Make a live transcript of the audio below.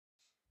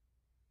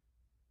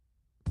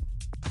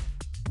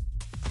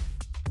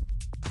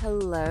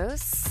Hello,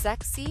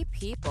 sexy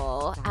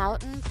people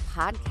out in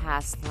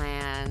podcast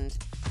land.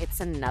 It's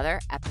another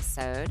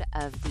episode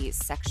of the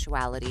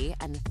Sexuality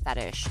and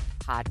Fetish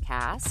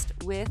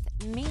podcast with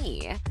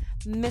me,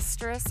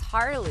 Mistress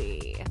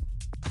Harley.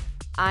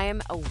 I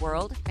am a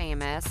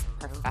world-famous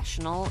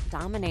professional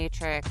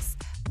dominatrix,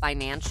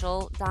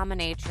 financial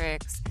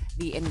dominatrix,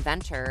 the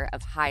inventor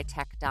of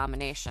high-tech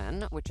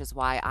domination, which is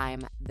why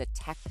I'm the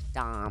tech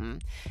dom.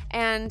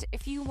 And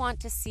if you want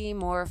to see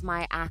more of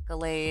my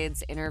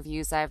accolades,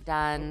 interviews I've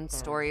done,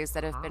 stories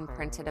that have been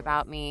printed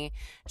about me,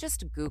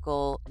 just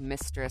Google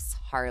Mistress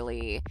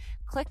Harley.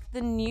 Click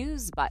the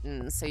news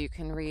button so you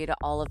can read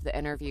all of the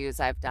interviews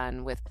I've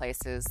done with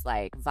places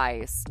like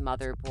Vice,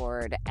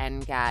 Motherboard,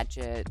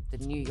 Engadget,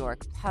 the New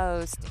York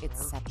Post,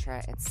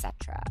 etc.,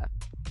 etc.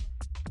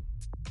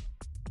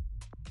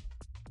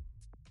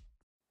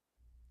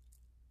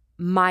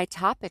 My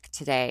topic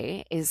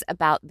today is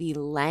about the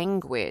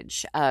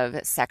language of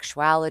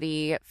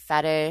sexuality,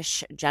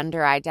 fetish,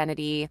 gender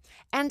identity,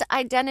 and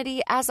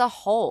identity as a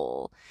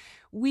whole.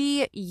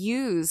 We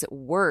use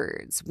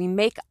words, we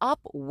make up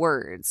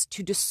words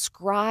to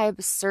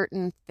describe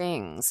certain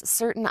things,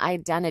 certain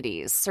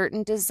identities,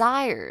 certain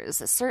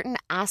desires, certain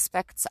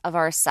aspects of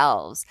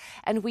ourselves,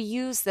 and we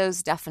use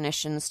those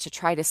definitions to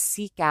try to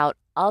seek out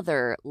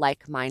other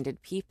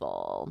like-minded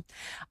people.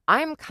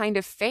 I'm kind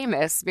of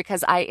famous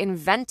because I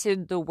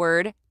invented the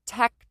word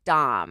tech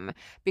dom,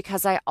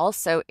 because I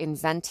also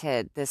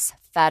invented this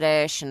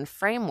fetish and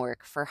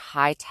framework for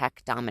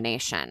high-tech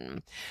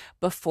domination.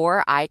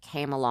 Before I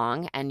came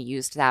along and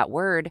used that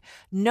word,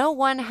 no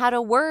one had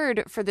a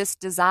word for this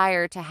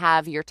desire to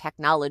have your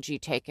technology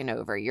taken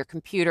over, your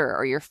computer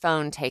or your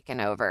phone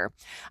taken over.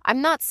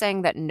 I'm not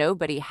saying that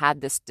nobody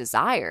had this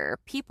desire.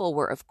 People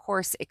were, of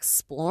course,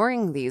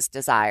 exploring these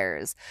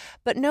desires,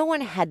 but no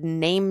one had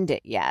named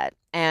it yet.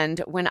 And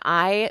when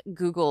I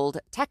Googled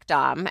tech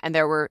dom and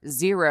there were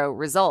 0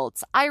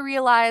 results, I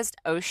realized,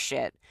 oh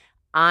shit,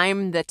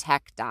 I'm the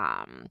tech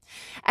dom.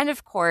 And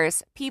of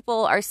course,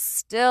 people are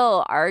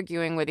still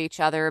arguing with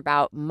each other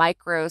about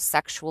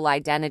microsexual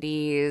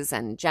identities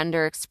and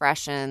gender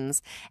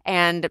expressions.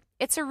 And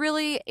it's a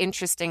really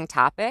interesting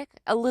topic,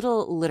 a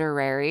little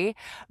literary,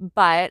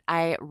 but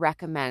I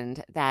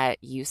recommend that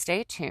you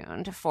stay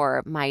tuned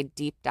for my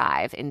deep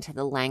dive into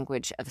the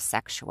language of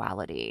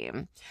sexuality.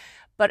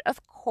 But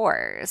of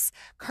course,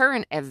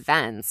 current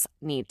events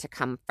need to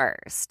come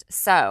first.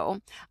 So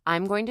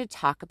I'm going to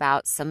talk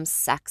about some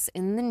sex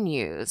in the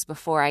news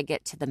before I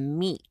get to the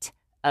meat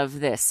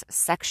of this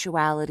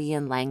sexuality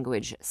and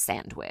language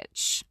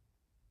sandwich.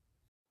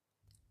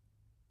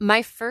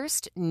 My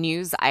first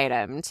news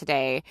item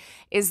today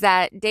is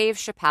that Dave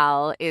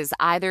Chappelle is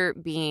either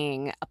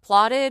being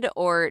applauded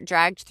or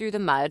dragged through the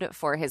mud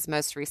for his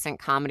most recent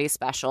comedy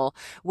special,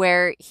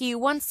 where he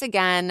once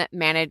again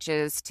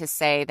manages to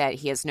say that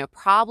he has no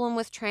problem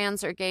with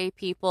trans or gay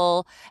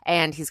people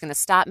and he's going to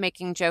stop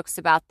making jokes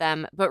about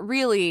them, but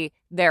really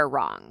they're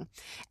wrong.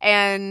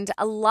 And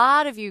a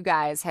lot of you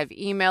guys have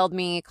emailed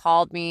me,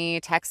 called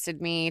me,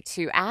 texted me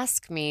to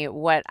ask me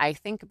what I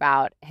think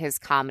about his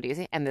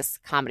comedy and this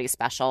comedy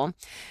special.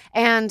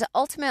 And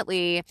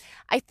ultimately,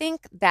 I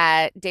think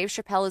that Dave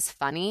Chappelle is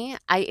funny.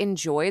 I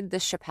enjoyed the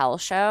Chappelle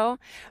show,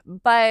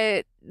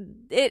 but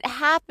it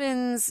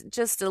happens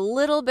just a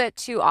little bit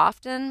too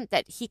often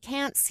that he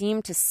can't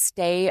seem to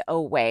stay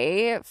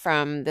away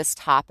from this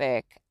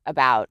topic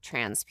about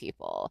trans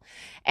people.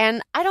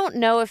 And I don't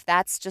know if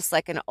that's just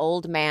like an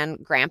old man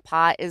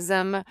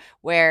grandpa-ism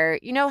where,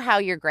 you know how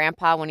your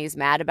grandpa, when he's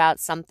mad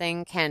about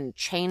something, can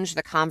change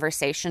the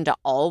conversation to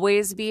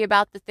always be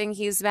about the thing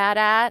he's mad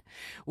at?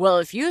 Well,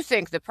 if you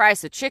think the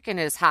price of chicken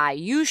is high,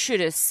 you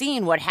should have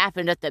seen what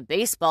happened at the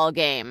baseball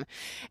game.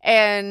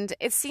 And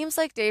it seems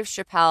like Dave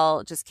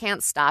Chappelle just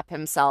can't stop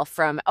himself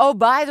from, oh,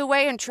 by the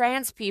way, and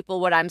trans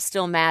people, what I'm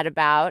still mad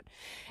about.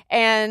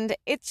 And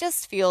it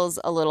just feels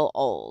a little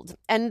old.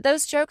 And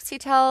those jokes he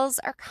tells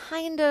are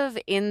kind of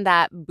in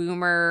that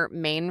boomer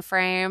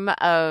mainframe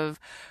of,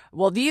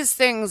 well, these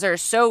things are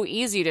so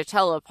easy to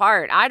tell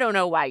apart. I don't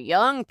know why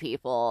young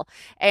people.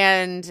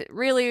 And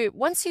really,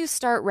 once you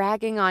start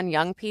ragging on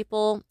young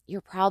people,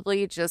 you're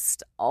probably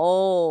just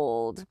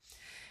old.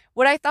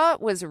 What I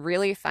thought was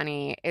really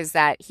funny is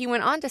that he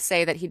went on to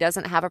say that he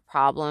doesn't have a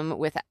problem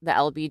with the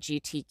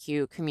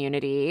LGBTQ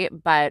community,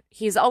 but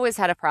he's always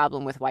had a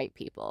problem with white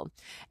people.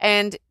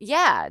 And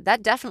yeah,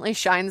 that definitely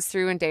shines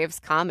through in Dave's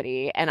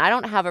comedy, and I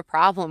don't have a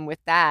problem with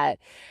that.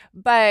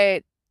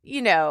 But,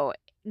 you know,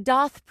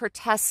 doth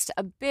protest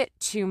a bit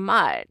too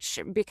much,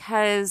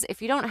 because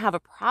if you don't have a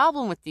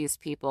problem with these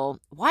people,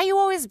 why are you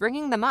always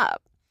bringing them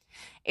up?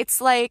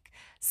 It's like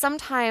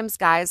sometimes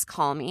guys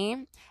call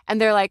me and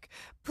they're like,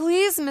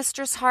 please,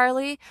 Mistress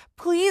Harley,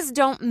 please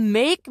don't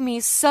make me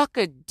suck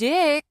a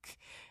dick.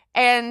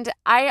 And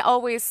I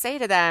always say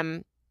to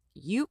them,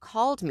 you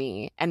called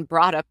me and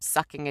brought up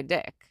sucking a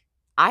dick.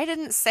 I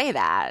didn't say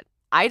that.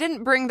 I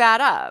didn't bring that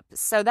up.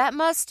 So that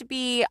must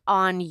be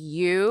on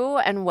you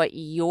and what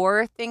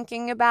you're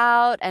thinking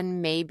about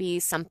and maybe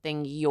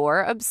something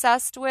you're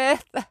obsessed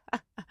with.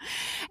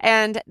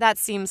 And that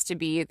seems to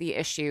be the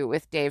issue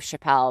with Dave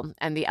Chappelle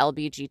and the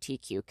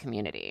LGBTQ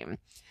community.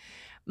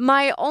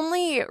 My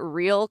only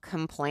real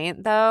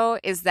complaint, though,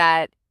 is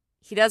that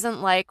he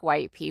doesn't like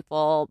white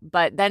people,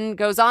 but then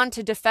goes on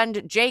to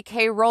defend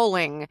J.K.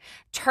 Rowling,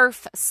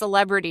 turf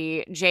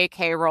celebrity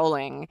J.K.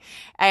 Rowling.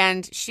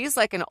 And she's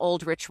like an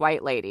old rich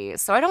white lady.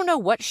 So I don't know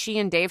what she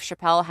and Dave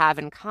Chappelle have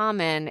in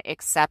common,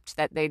 except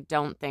that they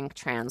don't think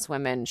trans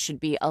women should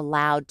be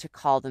allowed to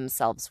call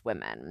themselves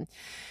women.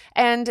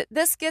 And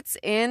this gets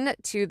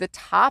into the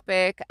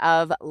topic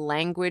of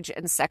language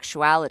and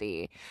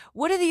sexuality.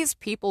 What do these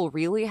people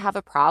really have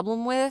a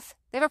problem with?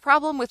 They have a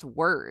problem with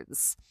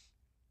words.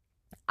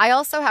 I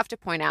also have to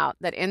point out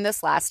that in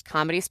this last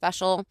comedy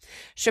special,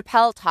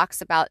 Chappelle talks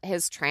about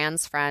his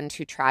trans friend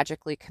who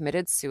tragically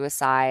committed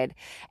suicide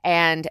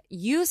and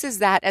uses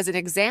that as an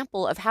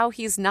example of how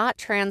he's not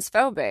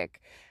transphobic.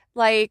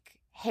 Like,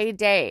 hey,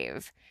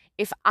 Dave,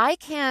 if I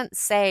can't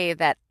say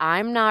that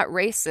I'm not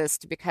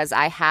racist because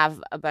I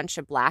have a bunch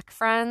of black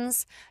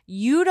friends,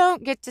 you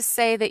don't get to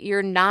say that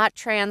you're not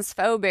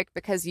transphobic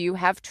because you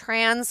have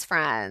trans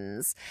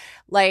friends.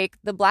 Like,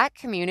 the black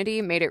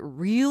community made it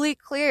really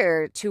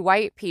clear to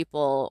white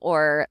people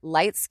or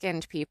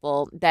light-skinned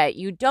people that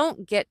you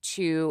don't get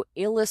to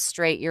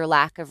illustrate your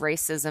lack of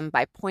racism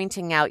by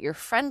pointing out your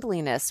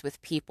friendliness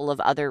with people of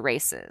other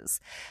races.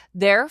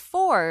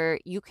 Therefore,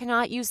 you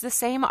cannot use the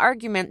same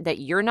argument that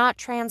you're not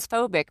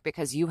transphobic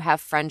because you have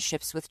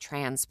friendships with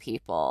trans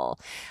people.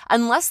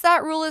 Unless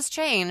that rule is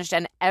changed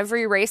and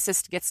every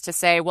racist gets to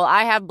say, well,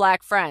 I have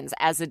black friends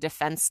as a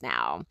defense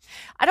now.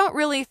 I don't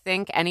really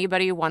think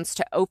anybody wants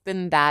to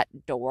open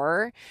that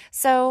door,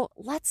 so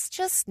let's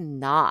just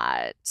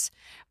not.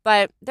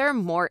 But there are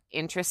more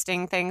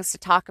interesting things to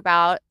talk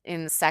about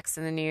in Sex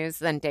in the News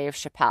than Dave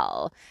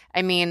Chappelle.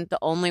 I mean, the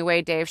only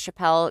way Dave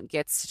Chappelle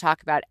gets to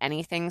talk about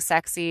anything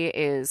sexy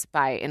is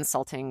by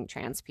insulting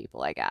trans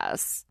people, I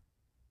guess.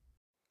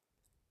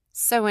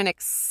 So, an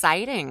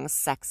exciting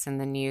Sex in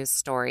the News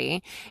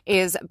story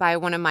is by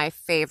one of my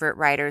favorite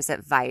writers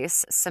at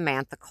Vice,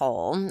 Samantha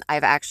Cole.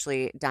 I've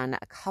actually done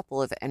a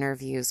couple of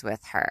interviews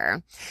with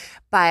her.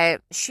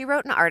 But she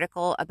wrote an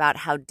article about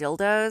how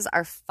dildos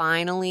are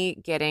finally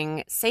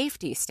getting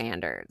safety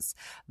standards.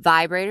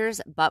 Vibrators,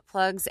 butt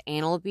plugs,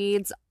 anal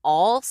beads,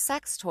 all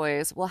sex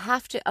toys will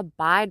have to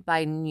abide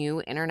by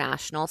new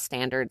international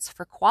standards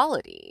for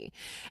quality.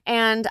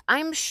 And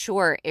I'm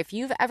sure if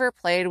you've ever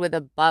played with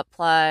a butt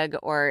plug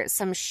or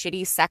some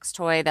shitty sex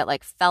toy that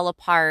like fell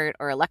apart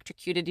or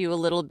electrocuted you a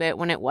little bit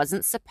when it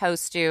wasn't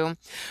supposed to,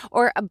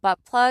 or a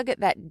butt plug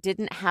that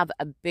didn't have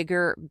a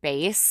bigger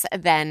base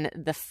than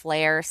the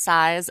flare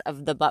size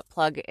of the butt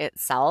plug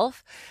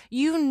itself,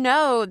 you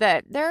know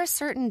that there are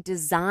certain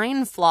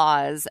design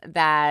flaws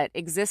that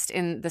exist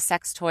in the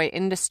sex toy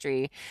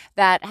industry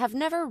that have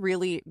never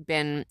really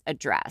been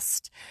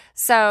addressed.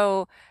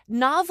 So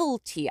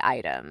novelty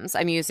items,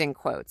 I'm using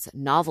quotes,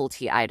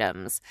 novelty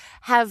items,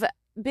 have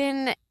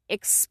been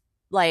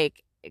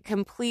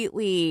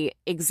completely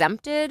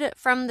exempted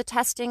from the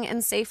testing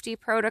and safety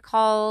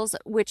protocols,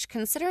 which,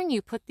 considering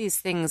you put these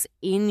things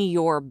in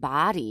your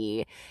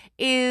body,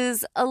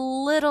 is a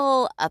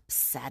little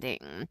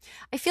upsetting.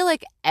 I feel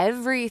like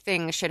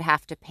everything should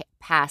have to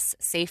pass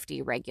safety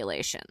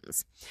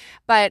regulations.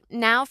 But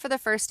now, for the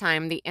first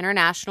time, the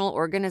International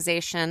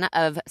Organization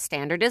of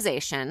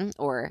Standardization,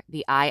 or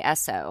the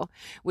ISO,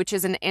 which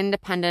is an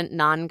independent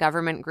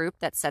non-government group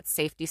that sets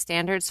safety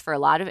standards for a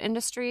lot of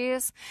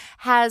industries,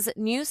 has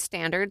new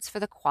standards for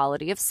the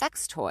quality of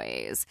sex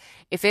toys.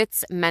 If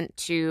it's meant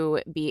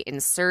to be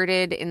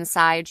inserted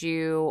inside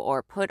you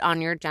or put on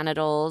your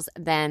genitals,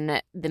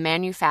 then the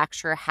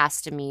manufacturer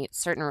has to meet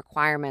certain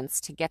requirements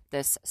to get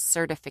this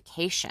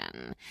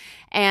certification.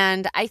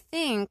 And I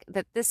think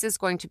that this is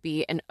going to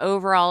be an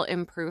overall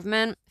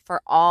improvement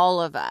for all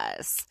of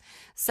us.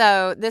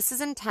 So this is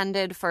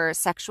intended for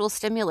sexual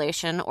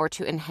stimulation or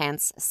to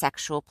enhance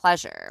sexual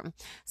pleasure.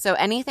 So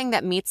anything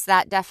that meets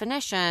that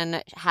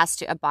definition has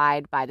to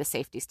abide by the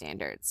safety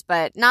standards,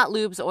 but not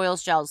lubes,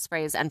 oils, gels,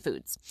 sprays, and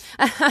foods.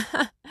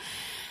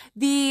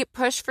 The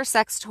push for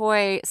sex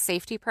toy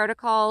safety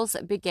protocols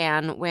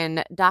began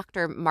when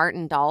Dr.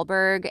 Martin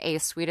Dahlberg, a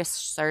Swedish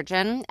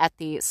surgeon at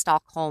the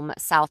Stockholm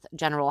South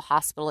General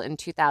Hospital in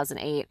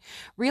 2008,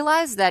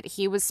 realized that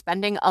he was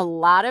spending a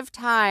lot of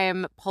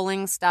time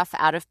pulling stuff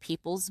out of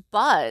people's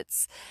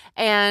butts.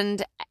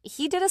 And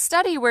he did a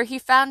study where he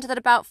found that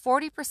about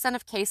 40%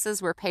 of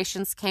cases where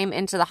patients came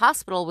into the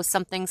hospital with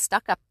something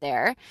stuck up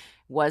there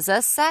was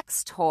a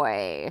sex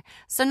toy.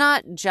 So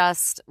not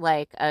just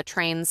like a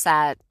train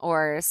set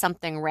or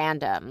something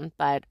random,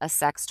 but a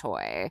sex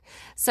toy.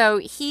 So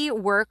he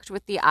worked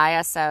with the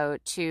ISO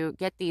to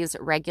get these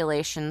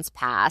regulations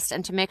passed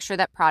and to make sure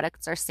that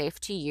products are safe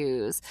to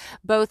use,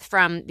 both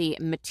from the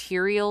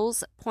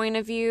materials point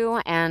of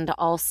view and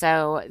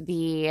also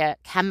the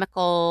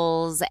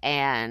chemicals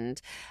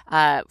and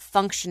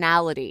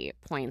functionality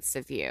points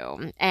of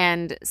view.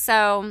 And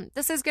so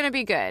this is going to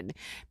be good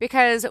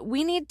because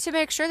we need to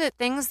make sure that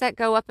things that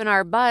go up in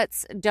our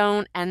butts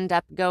don't end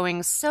up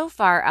going so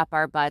far up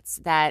our butts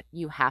that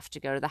you have to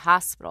go to the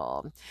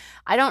hospital.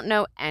 I don't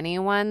know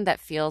anyone that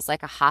feels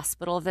like a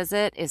hospital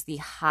visit is the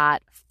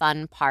hot,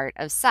 fun part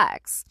of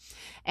sex.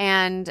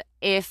 And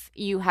if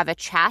you have a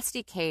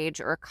chastity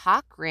cage or a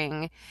cock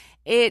ring,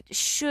 it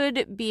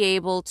should be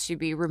able to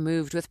be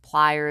removed with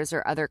pliers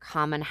or other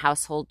common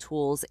household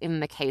tools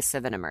in the case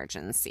of an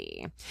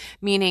emergency,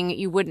 meaning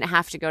you wouldn't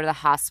have to go to the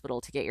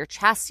hospital to get your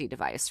chastity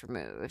device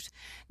removed.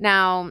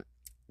 Now,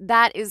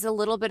 that is a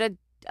little bit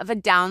of a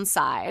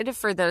downside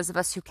for those of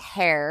us who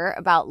care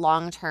about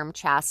long-term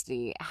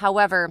chastity.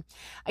 However,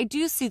 I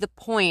do see the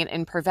point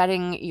in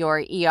preventing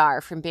your ER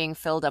from being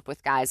filled up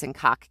with guys in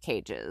cock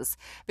cages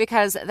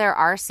because there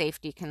are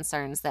safety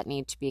concerns that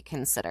need to be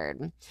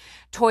considered.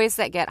 Toys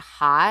that get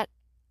hot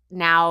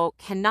now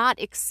cannot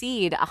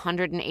exceed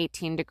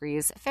 118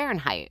 degrees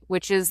Fahrenheit,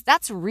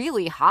 that's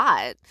really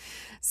hot.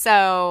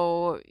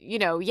 So,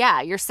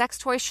 your sex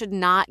toy should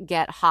not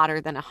get hotter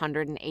than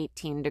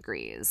 118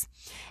 degrees.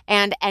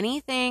 And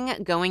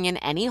anything going in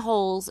any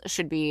holes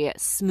should be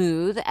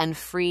smooth and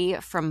free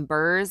from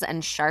burrs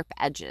and sharp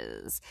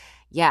edges.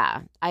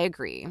 Yeah, I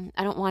agree.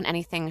 I don't want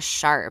anything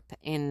sharp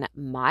in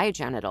my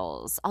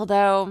genitals,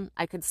 although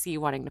I could see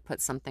wanting to put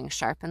something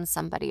sharp in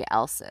somebody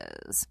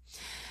else's.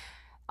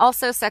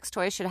 Also, sex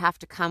toys should have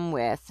to come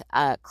with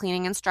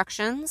cleaning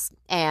instructions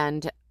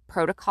and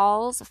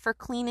protocols for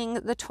cleaning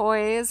the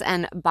toys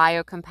and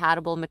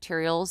biocompatible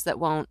materials that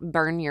won't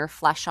burn your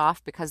flesh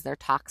off because they're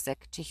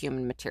toxic to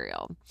human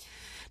material.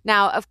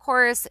 Now, of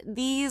course,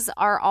 these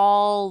are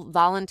all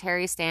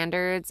voluntary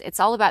standards. It's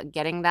all about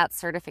getting that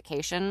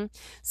certification.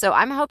 So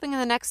I'm hoping in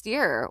the next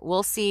year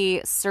we'll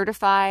see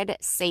certified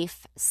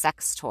safe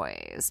sex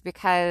toys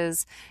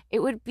because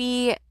it would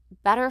be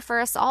better for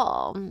us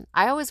all.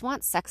 I always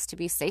want sex to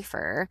be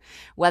safer,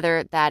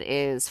 whether that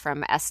is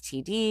from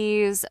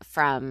STDs,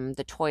 from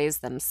the toys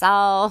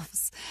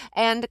themselves,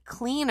 and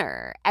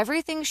cleaner.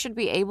 Everything should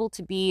be able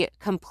to be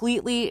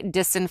completely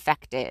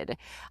disinfected.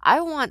 I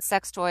want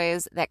sex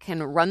toys that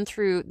can run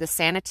through the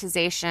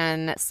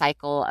sanitization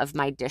cycle of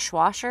my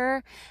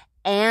dishwasher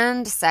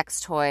and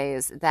sex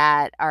toys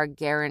that are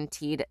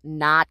guaranteed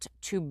not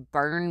to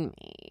burn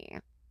me.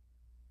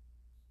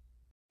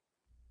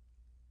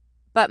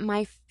 But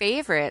my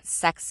favorite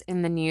sex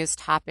in the news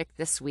topic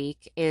this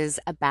week is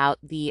about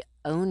the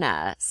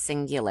ONA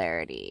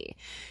singularity.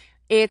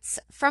 It's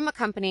from a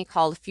company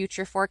called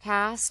Future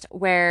Forecast,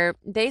 where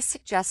they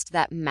suggest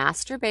that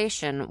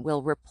masturbation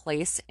will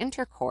replace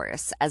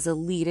intercourse as a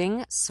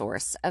leading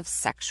source of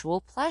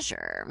sexual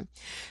pleasure.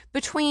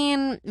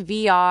 Between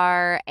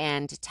VR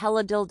and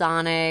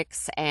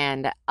teledildonics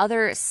and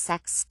other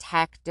sex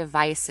tech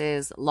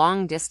devices,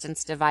 long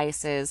distance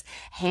devices,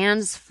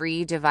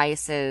 hands-free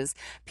devices,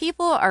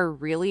 people are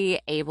really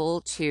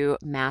able to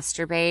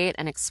masturbate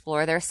and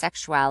explore their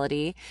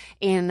sexuality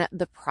in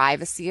the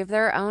privacy of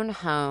their own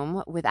home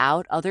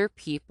without other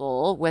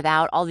people,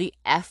 without all the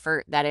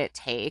effort that it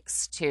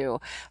takes to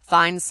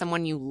find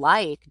someone you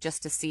like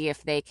just to see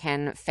if they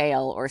can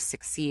fail or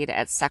succeed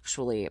at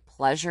sexually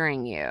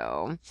pleasuring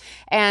you.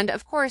 And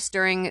of course,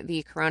 during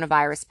the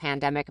coronavirus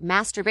pandemic,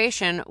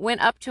 masturbation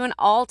went up to an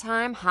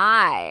all-time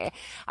high.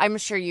 I'm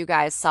sure you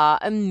guys saw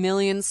a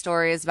million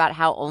stories about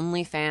how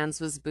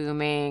OnlyFans was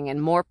booming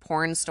and more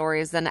porn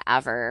stories than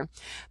ever.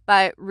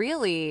 But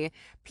really,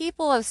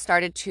 people have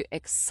started to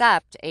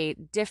accept a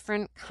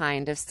different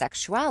kind of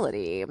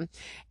sexuality.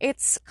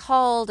 It's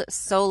called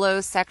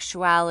solo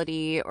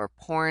sexuality or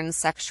porn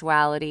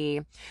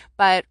sexuality.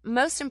 But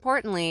most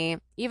importantly,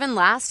 even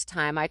last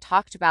time I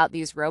talked about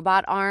these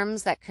robot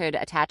arms that could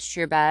attach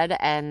to your bed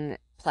and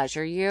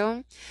pleasure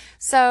you.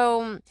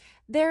 So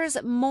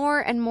there's more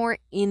and more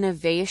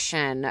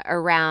innovation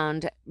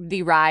around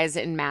the rise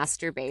in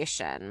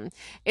masturbation.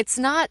 It's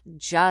not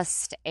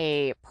just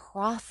a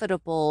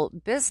profitable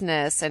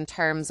business in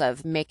terms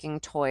of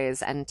making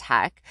toys and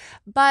tech,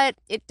 but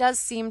it does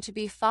seem to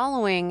be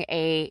following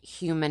a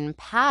human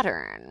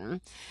pattern.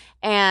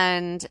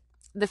 And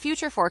the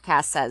Future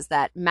Forecast says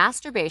that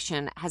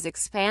masturbation has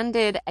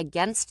expanded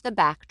against the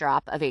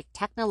backdrop of a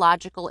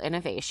technological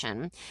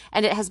innovation,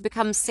 and it has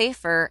become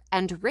safer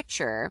and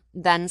richer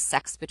than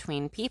sex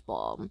between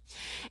people.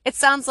 It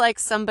sounds like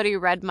somebody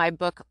read my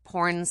book,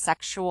 Porn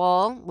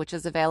Sexual, which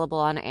is available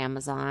on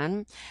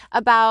Amazon,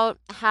 about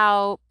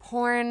how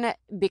porn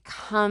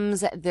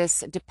becomes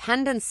this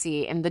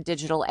dependency in the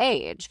digital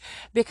age,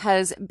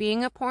 because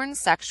being a porn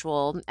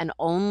sexual and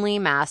only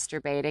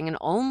masturbating and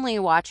only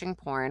watching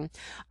porn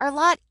are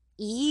a lot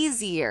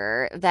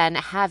easier than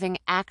having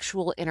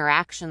actual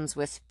interactions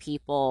with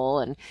people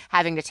and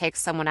having to take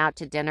someone out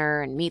to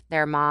dinner and meet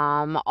their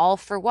mom, all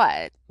for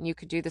what? You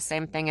could do the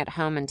same thing at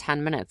home in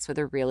 10 minutes with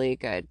a really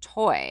good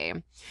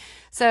toy.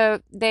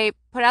 So they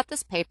put out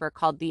this paper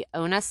called the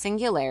ONA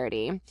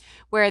Singularity,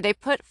 where they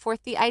put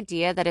forth the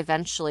idea that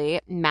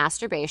eventually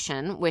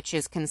masturbation, which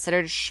is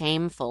considered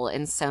shameful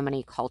in so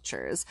many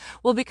cultures,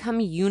 will become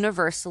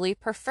universally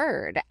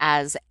preferred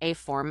as a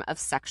form of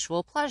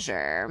sexual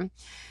pleasure.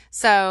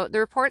 So the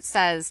report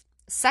says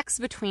sex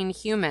between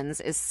humans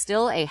is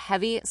still a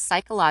heavy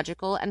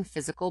psychological and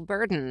physical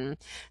burden.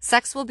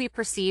 Sex will be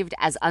perceived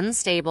as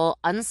unstable,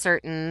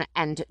 uncertain,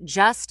 and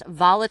just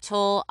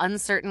volatile,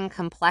 uncertain,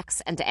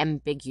 complex, and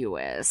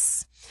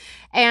ambiguous.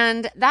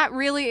 And that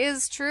really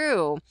is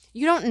true.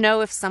 You don't know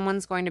if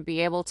someone's going to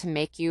be able to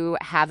make you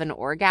have an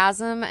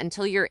orgasm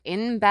until you're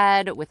in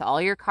bed with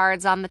all your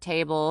cards on the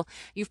table.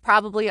 You've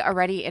probably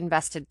already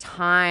invested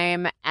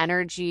time,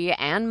 energy,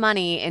 and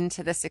money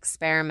into this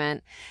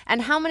experiment.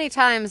 And how many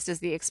times does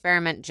the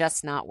experiment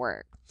just not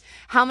work?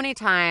 How many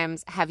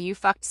times have you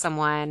fucked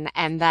someone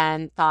and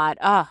then thought,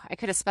 oh, I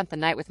could have spent the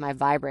night with my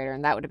vibrator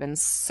and that would have been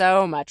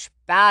so much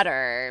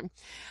better?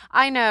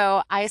 I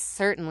know I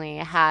certainly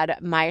had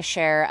my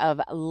share of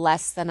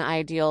less than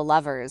ideal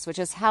lovers, which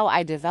is how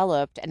I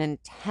developed an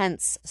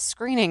intense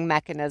screening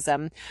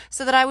mechanism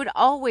so that I would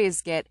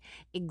always get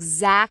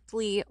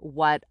exactly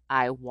what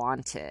I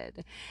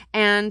wanted.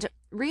 And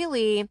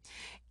really,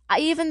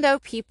 even though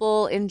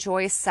people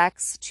enjoy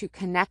sex to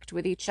connect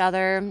with each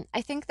other,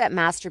 I think that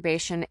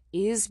masturbation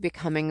is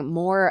becoming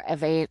more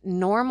of a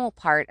normal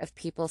part of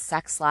people's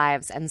sex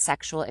lives and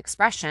sexual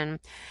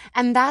expression.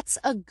 And that's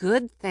a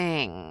good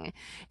thing.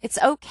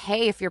 It's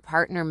okay if your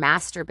partner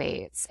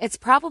masturbates. It's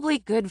probably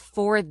good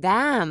for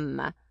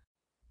them.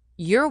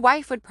 Your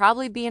wife would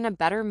probably be in a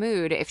better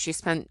mood if she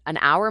spent an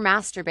hour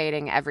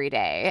masturbating every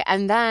day.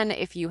 And then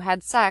if you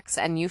had sex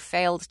and you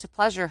failed to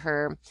pleasure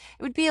her,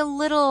 it would be a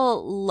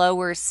little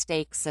lower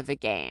stakes of a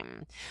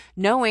game.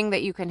 Knowing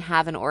that you can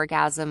have an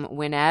orgasm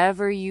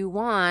whenever you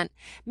want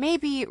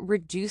maybe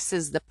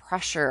reduces the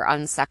pressure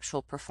on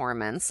sexual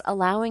performance,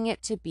 allowing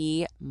it to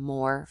be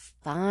more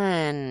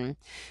fun.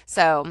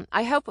 So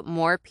I hope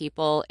more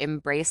people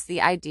embrace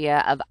the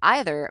idea of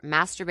either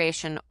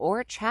masturbation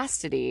or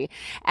chastity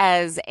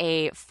as a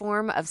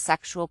form of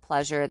sexual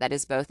pleasure that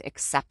is both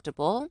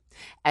acceptable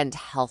and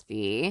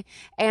healthy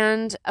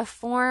and a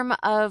form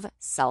of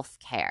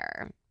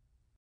self-care.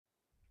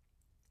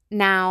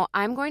 Now,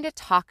 I'm going to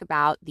talk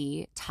about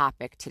the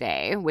topic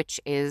today, which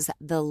is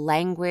the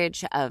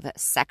language of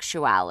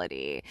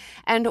sexuality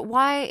and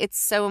why it's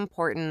so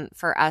important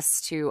for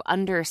us to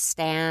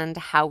understand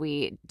how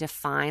we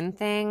define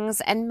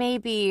things and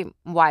maybe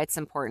why it's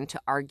important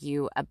to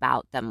argue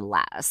about them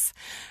less.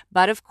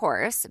 But of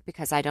course,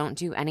 because I don't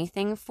do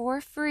anything for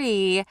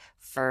free,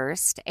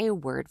 first, a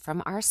word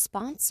from our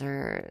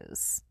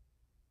sponsors.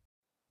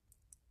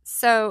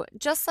 So,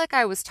 just like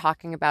I was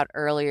talking about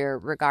earlier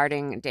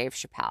regarding Dave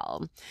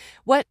Chappelle,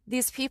 what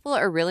these people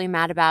are really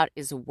mad about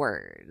is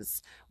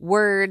words.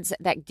 Words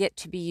that get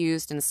to be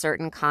used in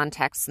certain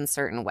contexts in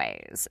certain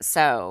ways.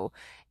 So,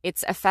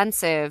 it's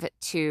offensive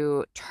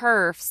to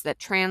TERFs that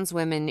trans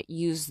women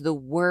use the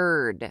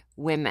word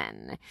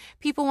women.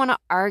 People want to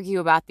argue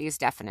about these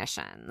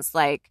definitions.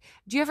 Like,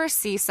 do you ever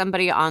see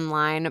somebody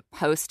online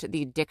post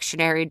the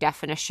dictionary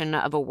definition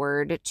of a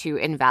word to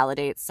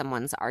invalidate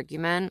someone's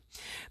argument?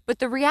 But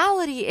the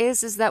reality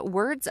is that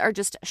words are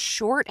just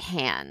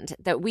shorthand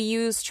that we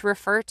use to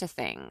refer to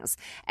things.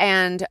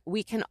 And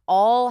we can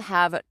all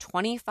have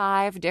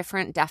 25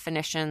 different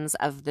definitions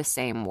of the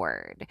same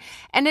word.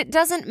 And it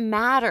doesn't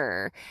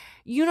matter.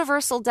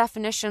 Universal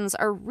definitions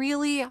are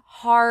really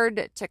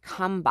hard to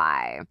come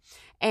by.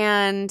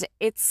 And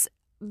it's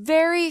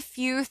very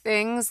few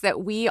things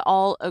that we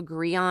all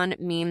agree on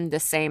mean the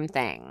same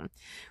thing.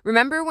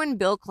 Remember when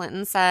Bill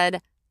Clinton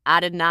said, "I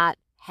did not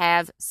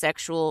have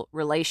sexual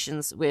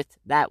relations with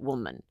that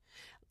woman"?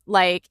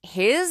 Like,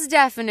 his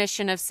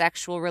definition of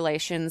sexual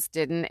relations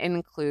didn't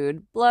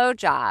include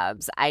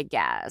blowjobs, I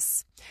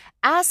guess.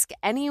 Ask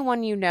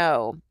anyone you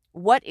know,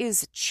 what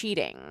is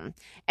cheating?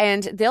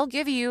 And they'll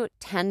give you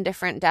 10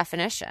 different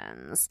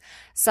definitions.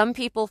 Some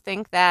people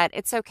think that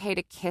it's okay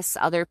to kiss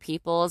other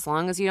people as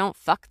long as you don't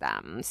fuck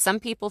them. Some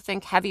people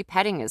think heavy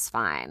petting is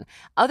fine.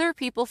 Other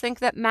people think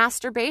that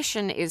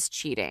masturbation is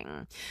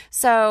cheating.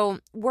 So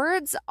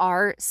words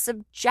are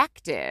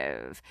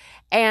subjective.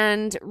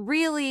 And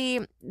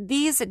really,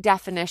 these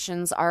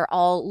definitions are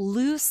all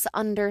loose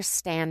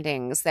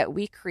understandings that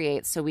we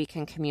create so we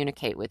can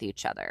communicate with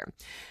each other.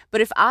 But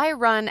if I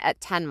run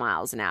at 10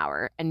 miles an hour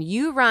and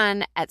you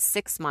run at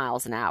 6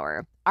 miles an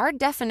hour, our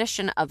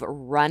definition of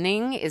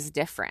running is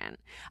different.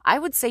 I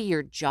would say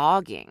you're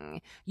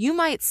jogging. You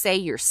might say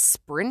you're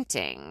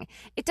sprinting.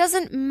 It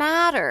doesn't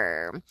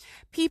matter.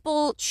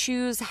 People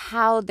choose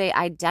how they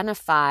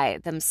identify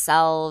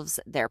themselves,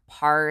 their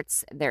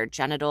parts, their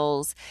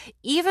genitals.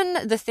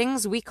 Even the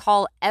things we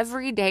call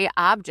everyday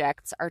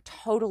objects are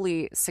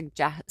totally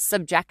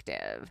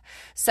subjective.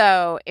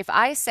 So if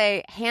I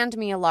say, "Hand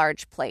me a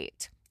large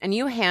plate," and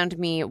you hand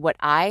me what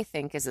I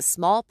think is a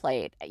small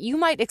plate, you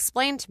might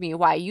explain to me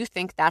why you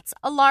think that's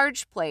a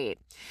large plate.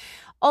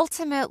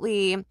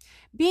 Ultimately,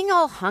 Being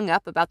all hung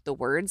up about the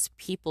words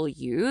people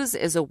use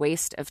is a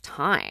waste of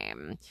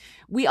time.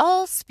 We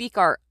all speak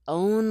our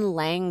own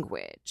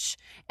language.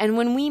 And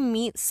when we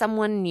meet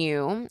someone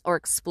new or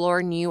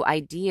explore new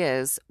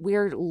ideas,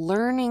 we're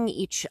learning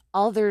each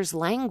other's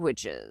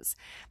languages.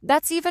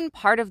 That's even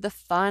part of the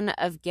fun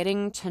of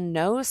getting to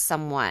know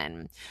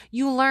someone.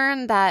 You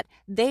learn that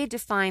they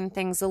define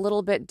things a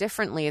little bit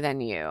differently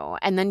than you,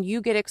 and then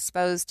you get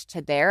exposed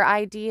to their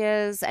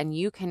ideas and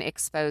you can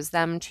expose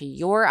them to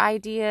your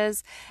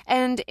ideas.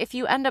 And if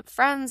you end up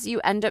friends,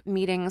 you end up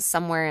meeting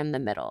somewhere in the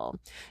middle.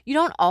 You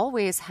don't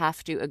always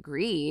have to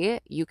agree.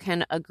 You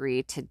can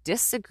agree to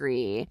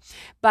disagree,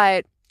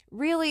 but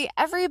really,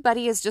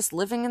 everybody is just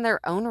living in their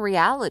own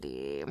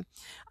reality.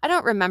 I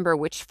don't remember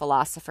which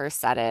philosopher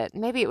said it.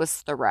 Maybe it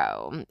was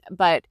Thoreau,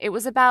 but it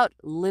was about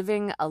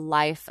living a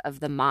life of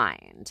the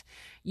mind.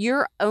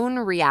 Your own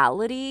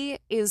reality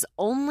is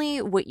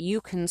only what you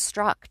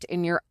construct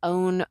in your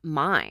own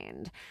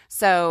mind.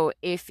 So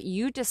if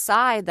you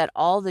decide that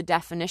all the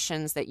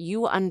definitions that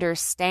you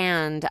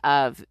understand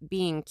of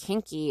being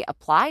kinky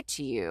apply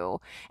to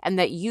you, and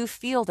that you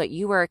feel that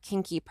you are a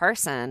kinky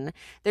person,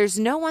 there's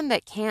no one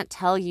that can't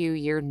tell you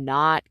you're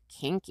not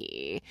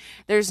kinky.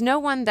 There's no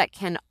one that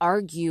can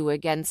argue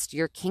against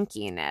your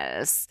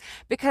kinkiness,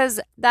 because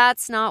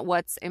that's not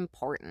what's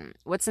important.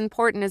 What's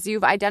important is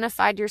you've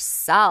identified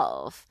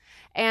yourself.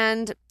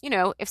 And,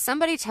 if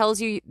somebody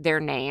tells you their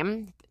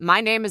name,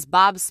 my name is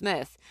Bob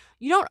Smith,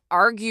 you don't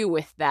argue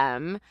with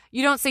them.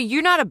 You don't say,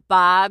 you're not a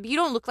Bob. You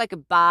don't look like a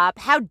Bob.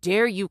 How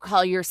dare you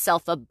call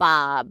yourself a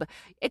Bob?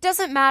 It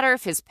doesn't matter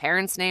if his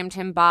parents named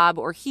him Bob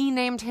or he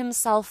named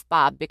himself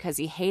Bob because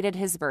he hated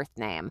his birth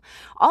name.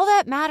 All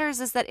that matters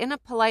is that in a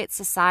polite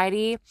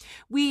society,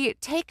 we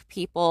take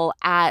people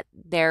at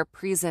their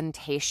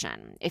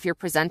presentation. If you're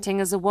presenting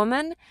as a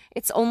woman,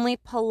 it's only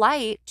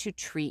polite to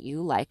treat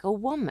you like a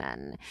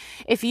woman.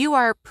 If you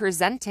are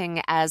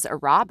presenting as a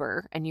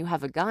robber and you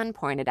have a gun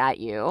pointed at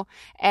you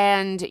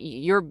and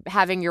you're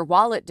having your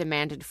wallet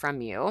demanded from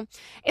you,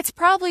 it's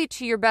probably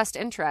to your best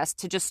interest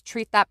to just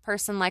treat that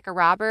person like a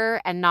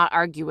robber and not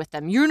argue with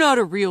them. You're not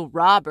a real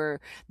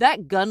robber.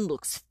 That gun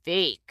looks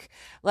fake.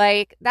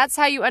 That's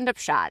how you end up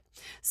shot.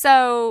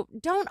 So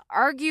don't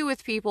argue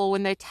with people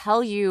when they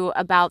tell you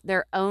about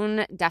their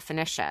own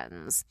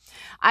definitions.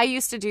 I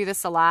used to do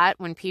this a lot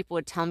when people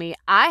would tell me,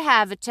 I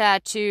have a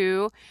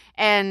tattoo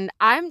and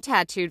I'm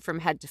tattooed from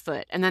head to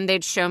foot. And then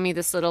they'd show me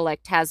this little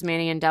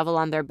Tasmanian devil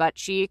on their butt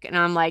cheek. And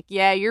I'm like,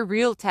 yeah, you're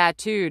real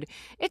tattooed.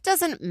 It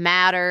doesn't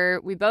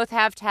matter. We both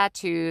have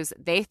tattoos.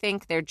 They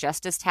think they're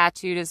just as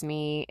tattooed as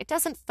me. It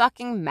doesn't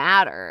fucking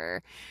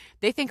matter.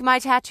 They think my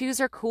tattoos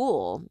are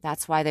cool.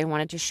 That's why they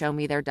wanted to show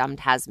me their dumb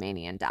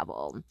Tasmanian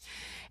devil.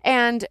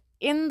 And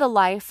in the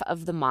life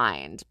of the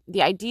mind,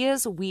 the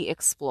ideas we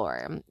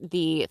explore,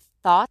 the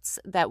thoughts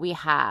that we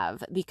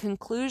have, the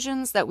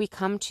conclusions that we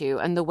come to,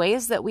 and the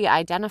ways that we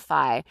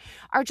identify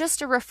are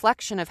just a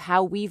reflection of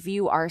how we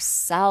view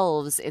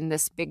ourselves in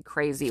this big,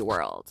 crazy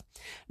world.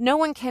 No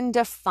one can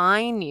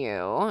define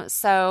you,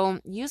 so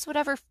use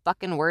whatever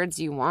fucking words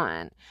you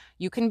want.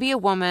 You can be a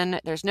woman.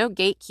 There's no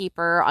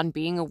gatekeeper on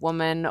being a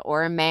woman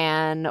or a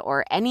man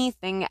or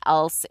anything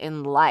else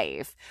in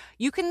life.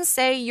 You can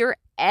say you're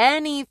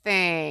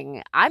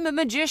anything. I'm a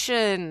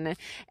magician.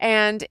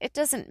 And it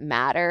doesn't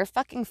matter.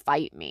 Fucking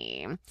fight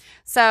me.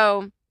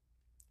 So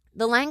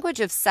the language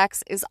of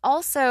sex is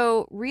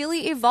also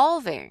really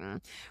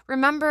evolving.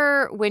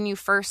 Remember when you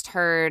first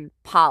heard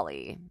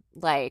poly,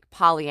 like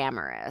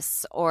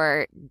polyamorous,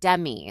 or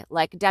demi,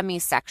 like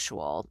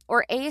demisexual,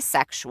 or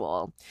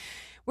asexual?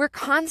 We're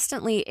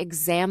constantly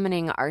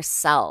examining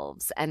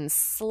ourselves and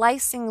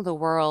slicing the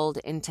world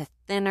into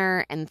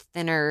thinner and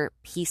thinner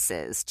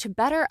pieces to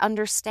better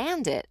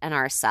understand it and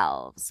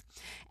ourselves.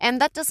 And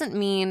that doesn't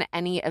mean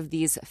any of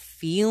these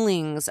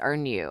feelings are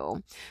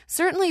new.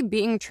 Certainly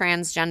being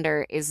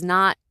transgender is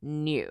not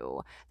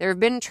new. There have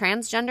been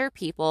transgender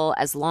people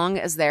as long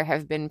as there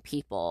have been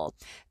people.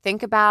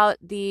 Think about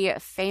the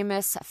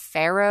famous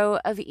Pharaoh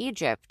of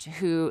Egypt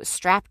who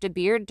strapped a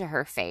beard to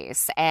her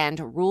face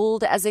and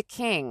ruled as a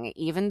king,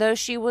 even though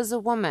she was a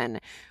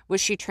woman.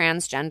 Was she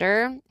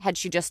transgender? Had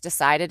she just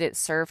decided it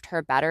served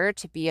her better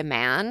to be a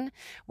man?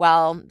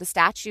 Well, the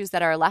statues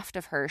that are left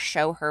of her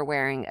show her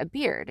wearing a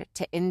beard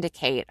to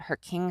indicate her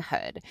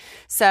kinghood.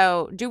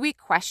 So do we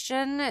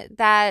question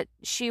that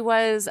she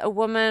was a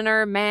woman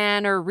or a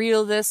man or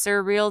real this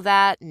or real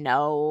that?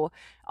 No.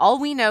 All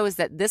we know is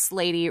that this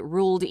lady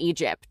ruled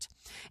Egypt.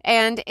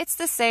 And it's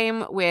the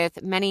same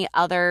with many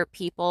other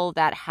people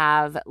that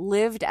have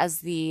lived as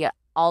the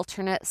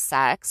alternate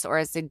sex or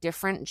as a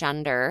different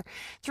gender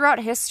throughout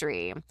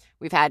history.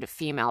 We've had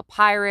female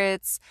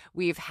pirates,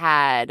 we've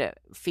had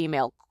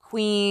female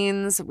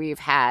queens, we've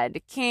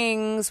had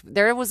kings,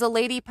 there was a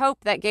lady pope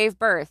that gave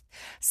birth.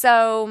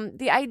 So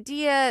the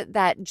idea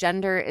that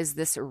gender is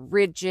this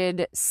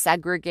rigid,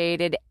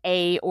 segregated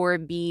A or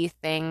B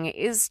thing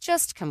is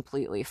just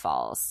completely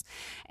false.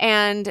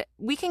 And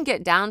we can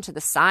get down to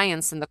the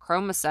science and the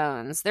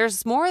chromosomes.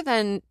 There's more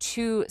than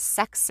two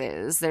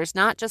sexes. There's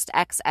not just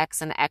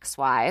XX and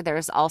XY.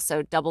 There's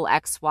also double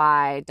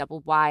XY,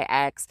 double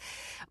YX.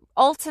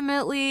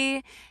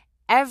 Ultimately,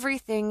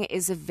 everything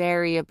is a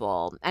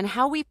variable, and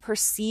how we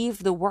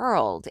perceive the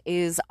world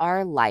is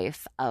our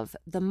life of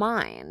the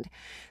mind.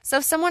 So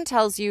if someone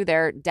tells you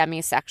they're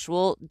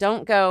demisexual,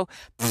 don't go,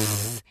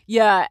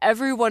 yeah,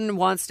 everyone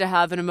wants to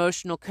have an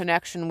emotional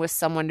connection with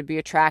someone to be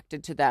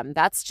attracted to them.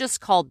 That's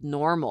just called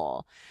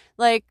normal.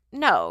 Like,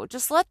 no,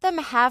 just let them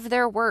have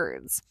their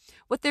words.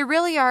 What they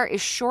really are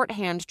is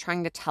shorthand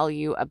trying to tell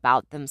you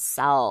about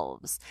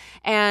themselves.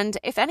 And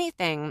if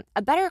anything,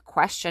 a better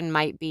question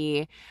might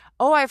be,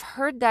 oh, I've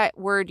heard that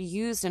word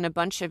used in a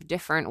bunch of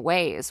different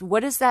ways.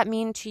 What does that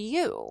mean to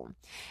you?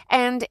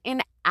 And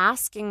in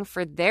asking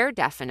for their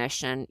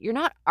definition, you're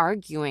not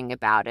arguing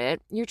about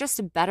it. You're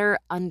just better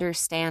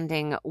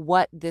understanding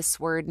what this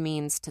word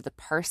means to the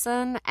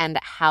person and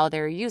how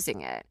they're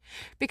using it.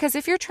 Because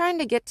if you're trying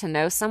to get to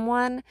know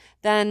someone,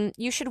 then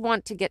you should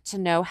want to get to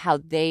know how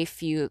they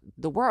view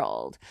the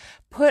world.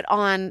 Put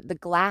on the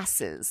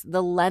glasses,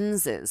 the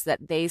lenses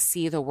that they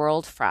see the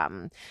world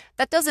from.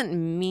 That doesn't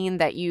mean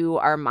that you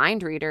are a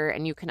mind reader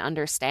and you can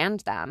understand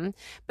them,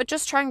 but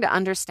just trying to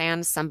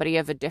understand somebody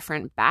of a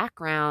different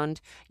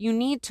background, you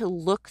need to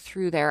look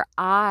through their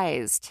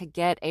eyes to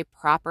get a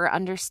proper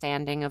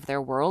understanding of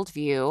their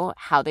worldview,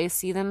 how they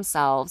see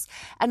themselves,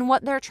 and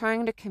what they're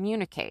trying to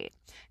communicate.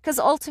 Because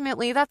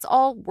ultimately, that's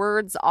all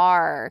words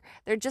are.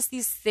 They're just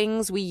these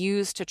things we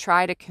use to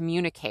try to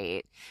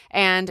communicate.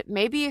 And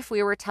maybe if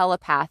we were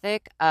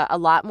telepathic, a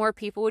lot more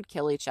people would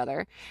kill each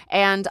other.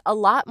 And a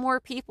lot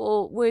more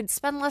people would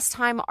spend less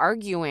time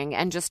arguing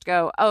and just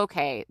go,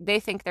 okay, they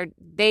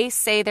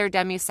say they're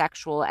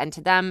demisexual. And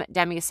to them,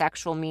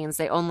 demisexual means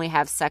they only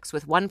have sex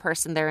with one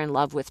person they're in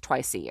love with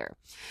twice a year.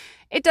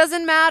 It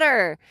doesn't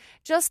matter.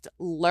 Just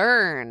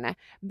learn.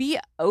 Be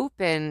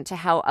open to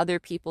how other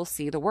people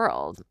see the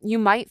world. You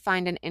might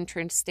find an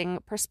interesting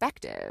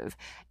perspective.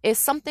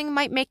 Something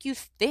might make you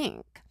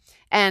think.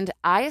 And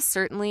I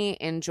certainly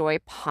enjoy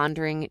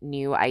pondering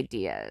new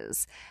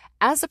ideas.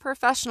 As a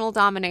professional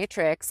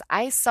dominatrix,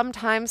 I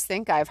sometimes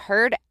think I've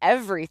heard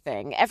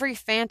everything, every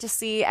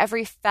fantasy,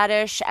 every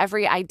fetish,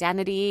 every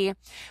identity.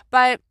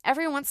 But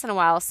every once in a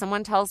while,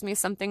 someone tells me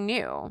something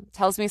new,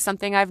 tells me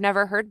something I've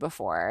never heard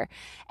before.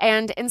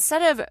 And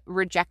instead of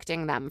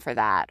rejecting them for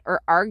that or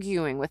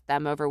arguing with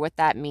them over what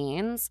that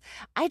means,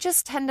 I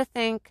just tend to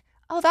think,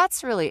 oh,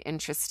 that's really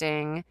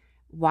interesting.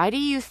 Why do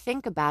you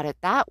think about it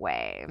that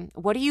way?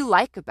 What do you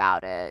like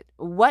about it?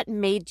 What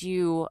made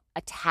you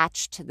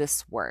attached to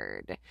this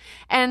word?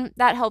 And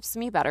that helps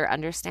me better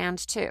understand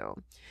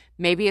too.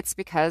 Maybe it's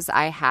because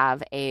I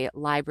have a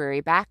library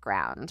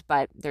background,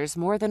 but there's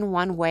more than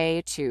one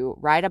way to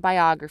write a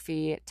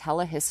biography, tell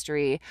a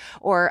history,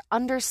 or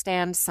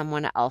understand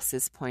someone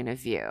else's point of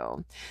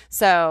view.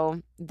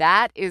 So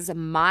that is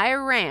my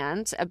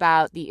rant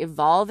about the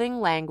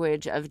evolving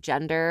language of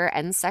gender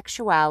and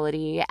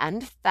sexuality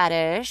and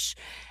fetish.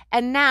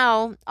 And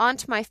now, on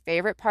to my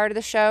favorite part of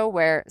the show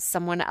where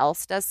someone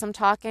else does some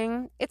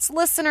talking. It's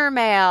listener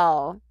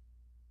mail.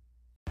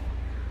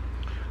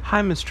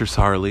 Hi, Mr.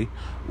 Harley.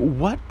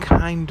 What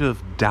kind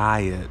of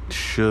diet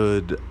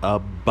should a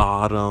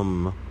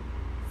bottom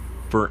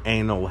for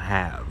anal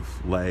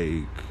have?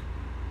 Like,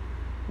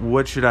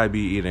 what should I be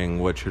eating?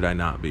 What should I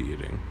not be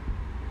eating?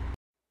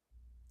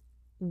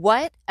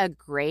 What a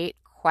great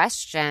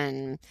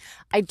question.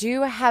 I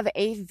do have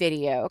a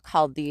video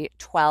called the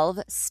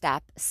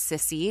 12-Step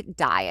Sissy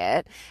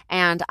Diet,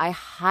 and I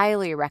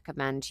highly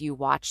recommend you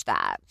watch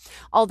that.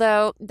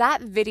 Although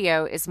that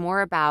video is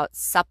more about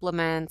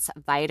supplements,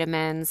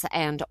 vitamins,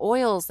 and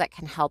oils that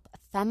can help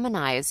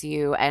feminize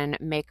you and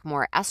make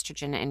more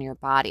estrogen in your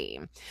body.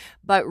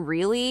 But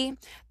really,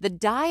 the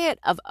diet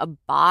of a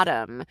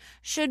bottom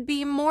should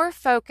be more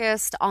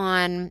focused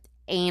on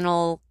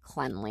anal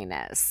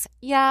cleanliness.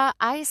 Yeah,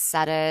 I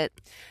said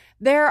it.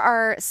 There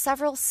are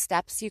several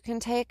steps you can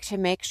take to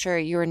make sure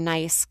you're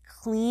nice,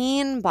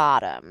 clean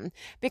bottom,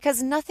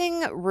 because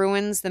nothing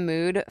ruins the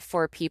mood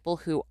for people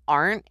who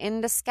aren't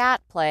into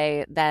scat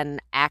play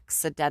than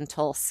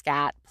accidental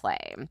scat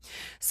play.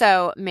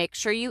 So make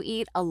sure you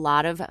eat a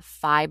lot of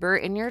fiber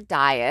in your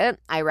diet.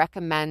 I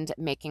recommend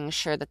making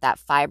sure that that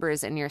fiber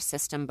is in your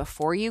system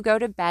before you go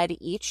to bed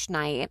each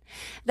night.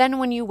 Then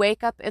when you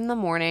wake up in the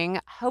morning,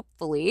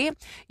 hopefully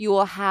you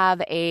will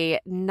have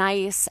a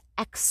nice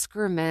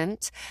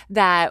excrement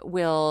that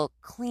will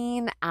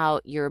clean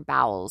out your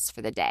bowels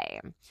for the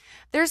day.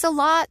 There's a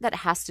lot that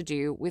has to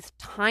do with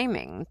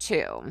timing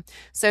too.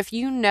 So if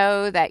you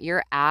know that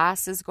your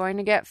ass is going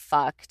to get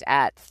fucked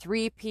at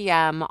 3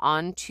 p.m.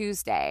 on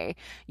Tuesday.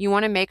 You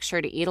want to make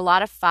sure to eat a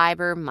lot of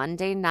fiber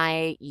Monday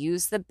night,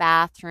 use the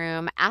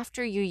bathroom.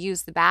 After you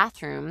use the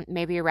bathroom,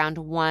 maybe around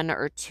 1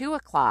 or 2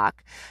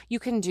 o'clock, you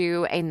can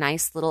do a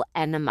nice little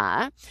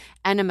enema.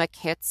 Enema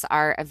kits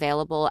are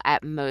available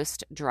at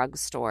most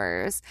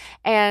drugstores.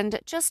 And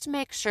just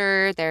make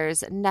sure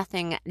there's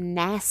nothing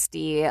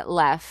nasty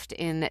left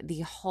in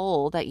the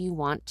hole that you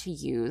want to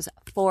use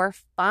for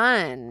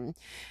fun.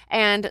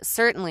 And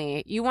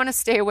certainly, you want to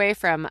stay away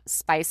from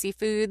spicy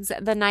foods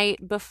the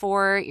night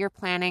before you're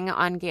planning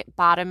on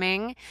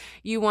bottoming.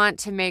 You want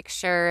to make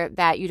sure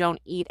that you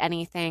don't eat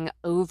anything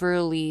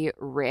overly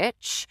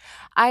rich.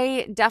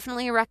 I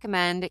definitely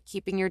recommend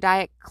keeping your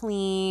diet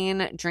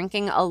clean,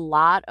 drinking a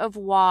lot of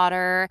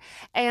water,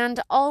 and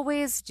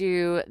always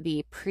do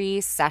the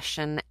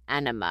pre-session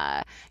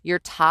enema. Your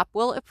top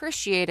will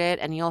appreciate it,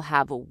 and you'll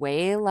have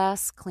way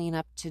less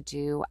cleanup to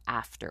do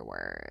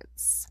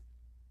afterwards.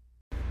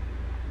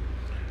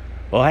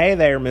 Well, hey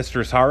there,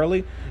 Mistress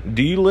Harley.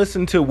 Do you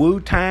listen to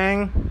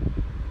Wu-Tang?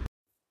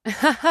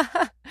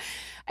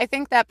 I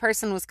think that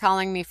person was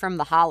calling me from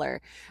the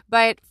holler.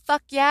 But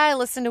fuck yeah, I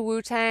listen to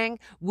Wu-Tang.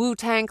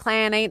 Wu-Tang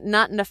Clan ain't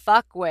nothing to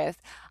fuck with.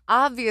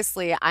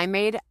 Obviously, I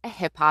made a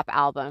hip hop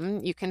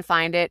album. You can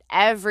find it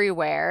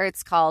everywhere.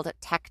 It's called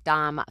Tech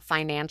Dom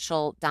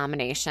Financial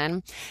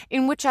Domination,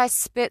 in which I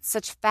spit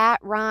such fat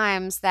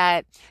rhymes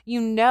that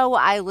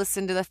I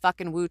listen to the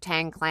fucking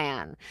Wu-Tang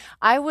Clan.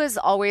 I was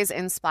always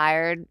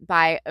inspired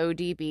by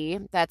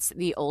ODB. That's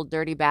the Old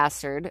Dirty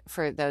Bastard,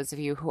 for those of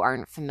you who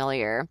aren't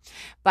familiar.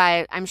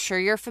 But I'm sure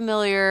you're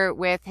familiar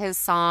with his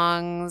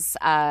songs,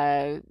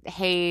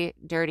 Hey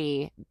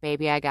Dirty,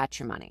 Baby, I Got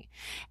Your Money.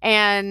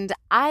 And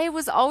I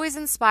was always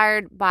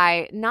inspired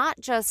by not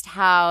just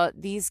how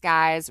these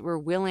guys were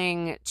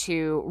willing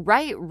to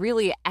write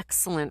really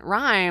excellent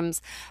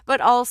rhymes, but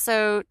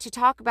also to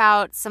talk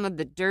about some of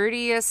the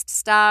dirtiest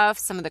stuff,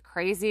 some of the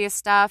craziest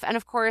stuff, and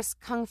of course,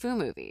 kung fu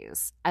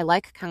movies. I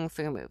like kung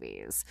fu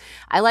movies.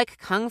 I like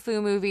kung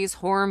fu movies,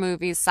 horror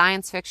movies,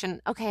 science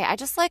fiction. Okay, I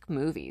just like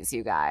movies,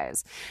 you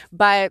guys.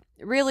 But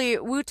really,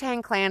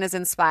 Wu-Tang Clan is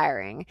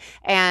inspiring.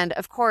 And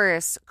of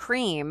course,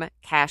 Cream,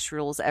 Cash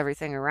Rules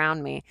Everything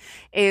Around Me,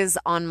 is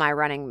on my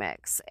running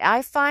mix.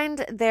 I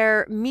find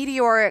their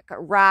meteoric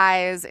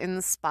rise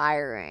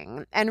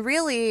inspiring. And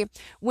really,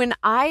 when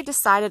I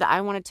decided I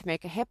wanted to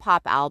make a hip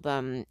hop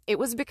album, it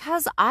was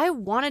because I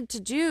wanted to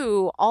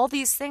do all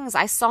these things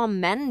I saw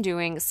men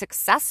doing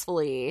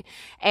successfully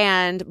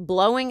and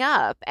blowing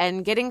up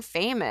and getting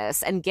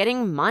famous and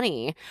getting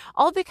money,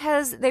 all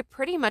because they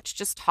pretty much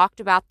just talked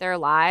about their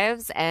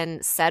lives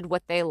and said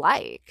what they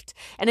liked.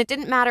 And it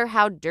didn't matter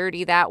how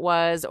dirty that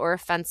was or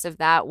offensive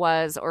that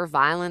was or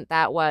violent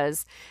that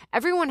was.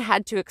 Everyone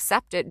had to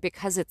accept it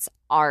because it's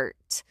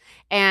art.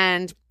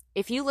 And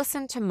if you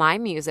listen to my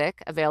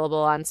music, available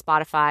on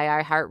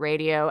Spotify,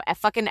 iHeartRadio,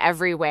 fucking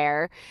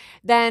everywhere,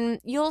 then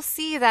you'll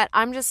see that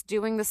I'm just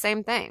doing the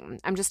same thing.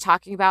 I'm just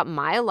talking about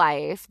my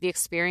life, the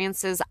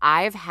experiences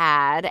I've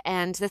had,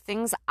 and the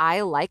things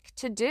I like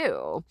to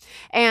do.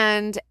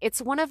 And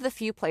it's one of the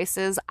few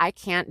places I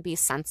can't be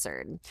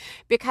censored,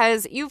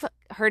 because you've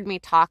heard me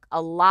talk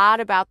a lot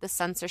about the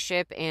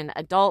censorship in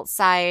adult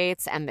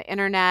sites and the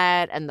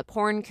internet and the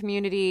porn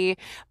community,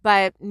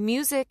 but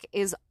music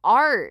is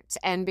art,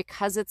 and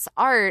because it's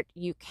art,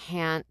 you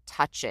can't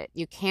touch it.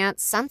 You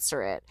can't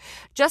censor it.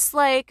 Just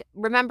like,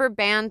 remember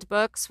banned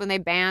books when they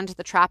banned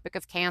The Tropic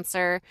of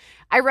Cancer?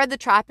 I read The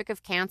Tropic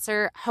of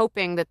Cancer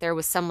hoping that there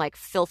was some like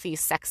filthy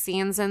sex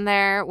scenes in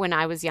there when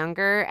I was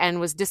younger, and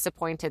was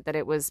disappointed that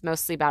it was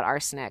mostly about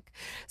arsenic.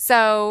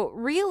 So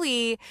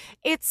really,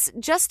 it's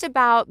just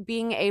about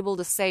being able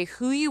to say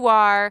who you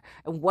are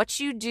and what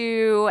you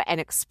do and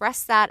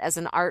express that as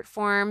an art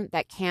form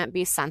that can't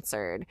be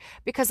censored,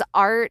 because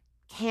art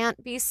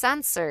can't be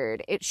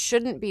censored. It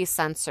shouldn't be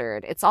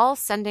censored. It's all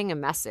sending a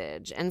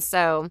message. And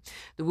so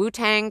the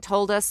Wu-Tang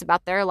told us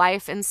about their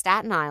life in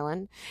Staten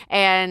Island,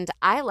 and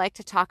I like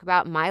to talk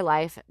about my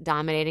life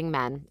dominating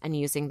men and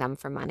using them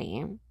for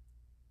money.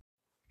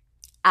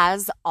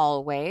 As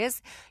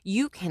always,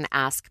 you can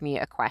ask me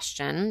a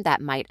question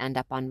that might end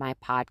up on my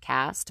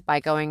podcast by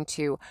going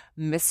to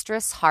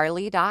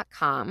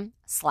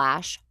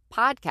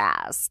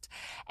mistressharley.com/podcast.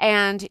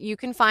 And you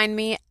can find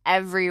me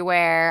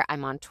everywhere.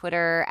 I'm on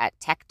Twitter at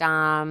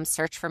TechDom.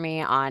 Search for me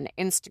on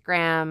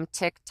Instagram,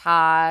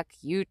 TikTok,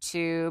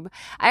 YouTube.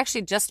 I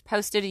actually just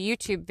posted a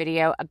YouTube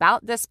video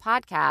about this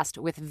podcast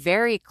with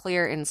very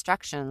clear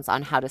instructions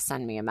on how to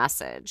send me a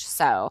message.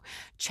 So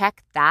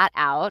check that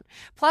out.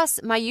 Plus,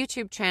 my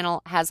YouTube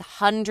channel has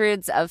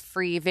hundreds of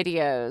free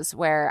videos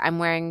where I'm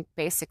wearing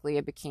basically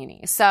a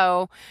bikini.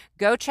 So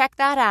go check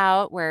that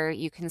out, where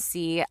you can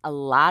see a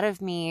lot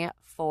of me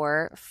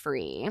for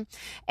free.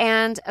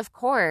 And of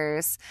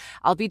course,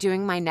 I'll be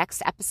doing my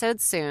next episode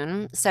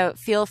soon, so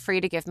feel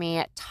free to give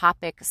me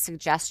topic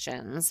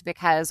suggestions,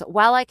 because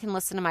while I can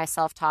listen to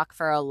myself talk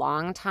for a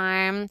long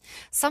time,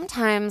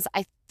 sometimes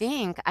I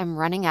think I'm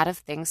running out of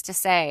things to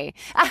say.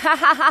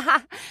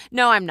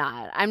 No, I'm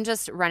not. I'm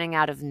just running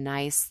out of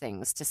nice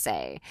things to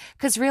say.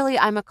 Because really,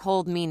 I'm a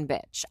cold, mean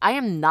bitch. I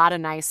am not a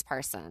nice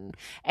person.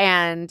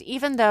 And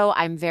even though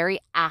I'm very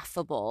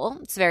affable,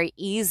 it's very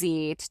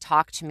easy to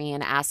talk to me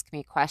and ask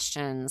me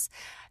questions.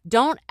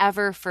 Don't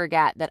ever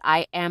forget that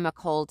I am a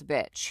cold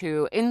bitch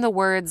who, in the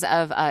words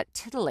of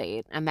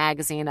Titillate, a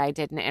magazine I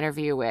did an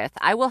interview with,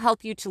 I will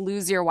help you to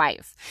lose your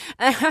wife.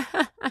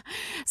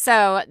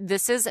 So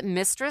this is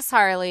Mistress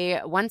Harley.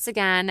 Once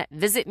again,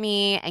 visit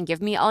me and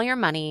give me all your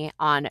money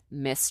on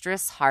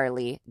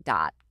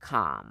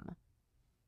mistressharley.com.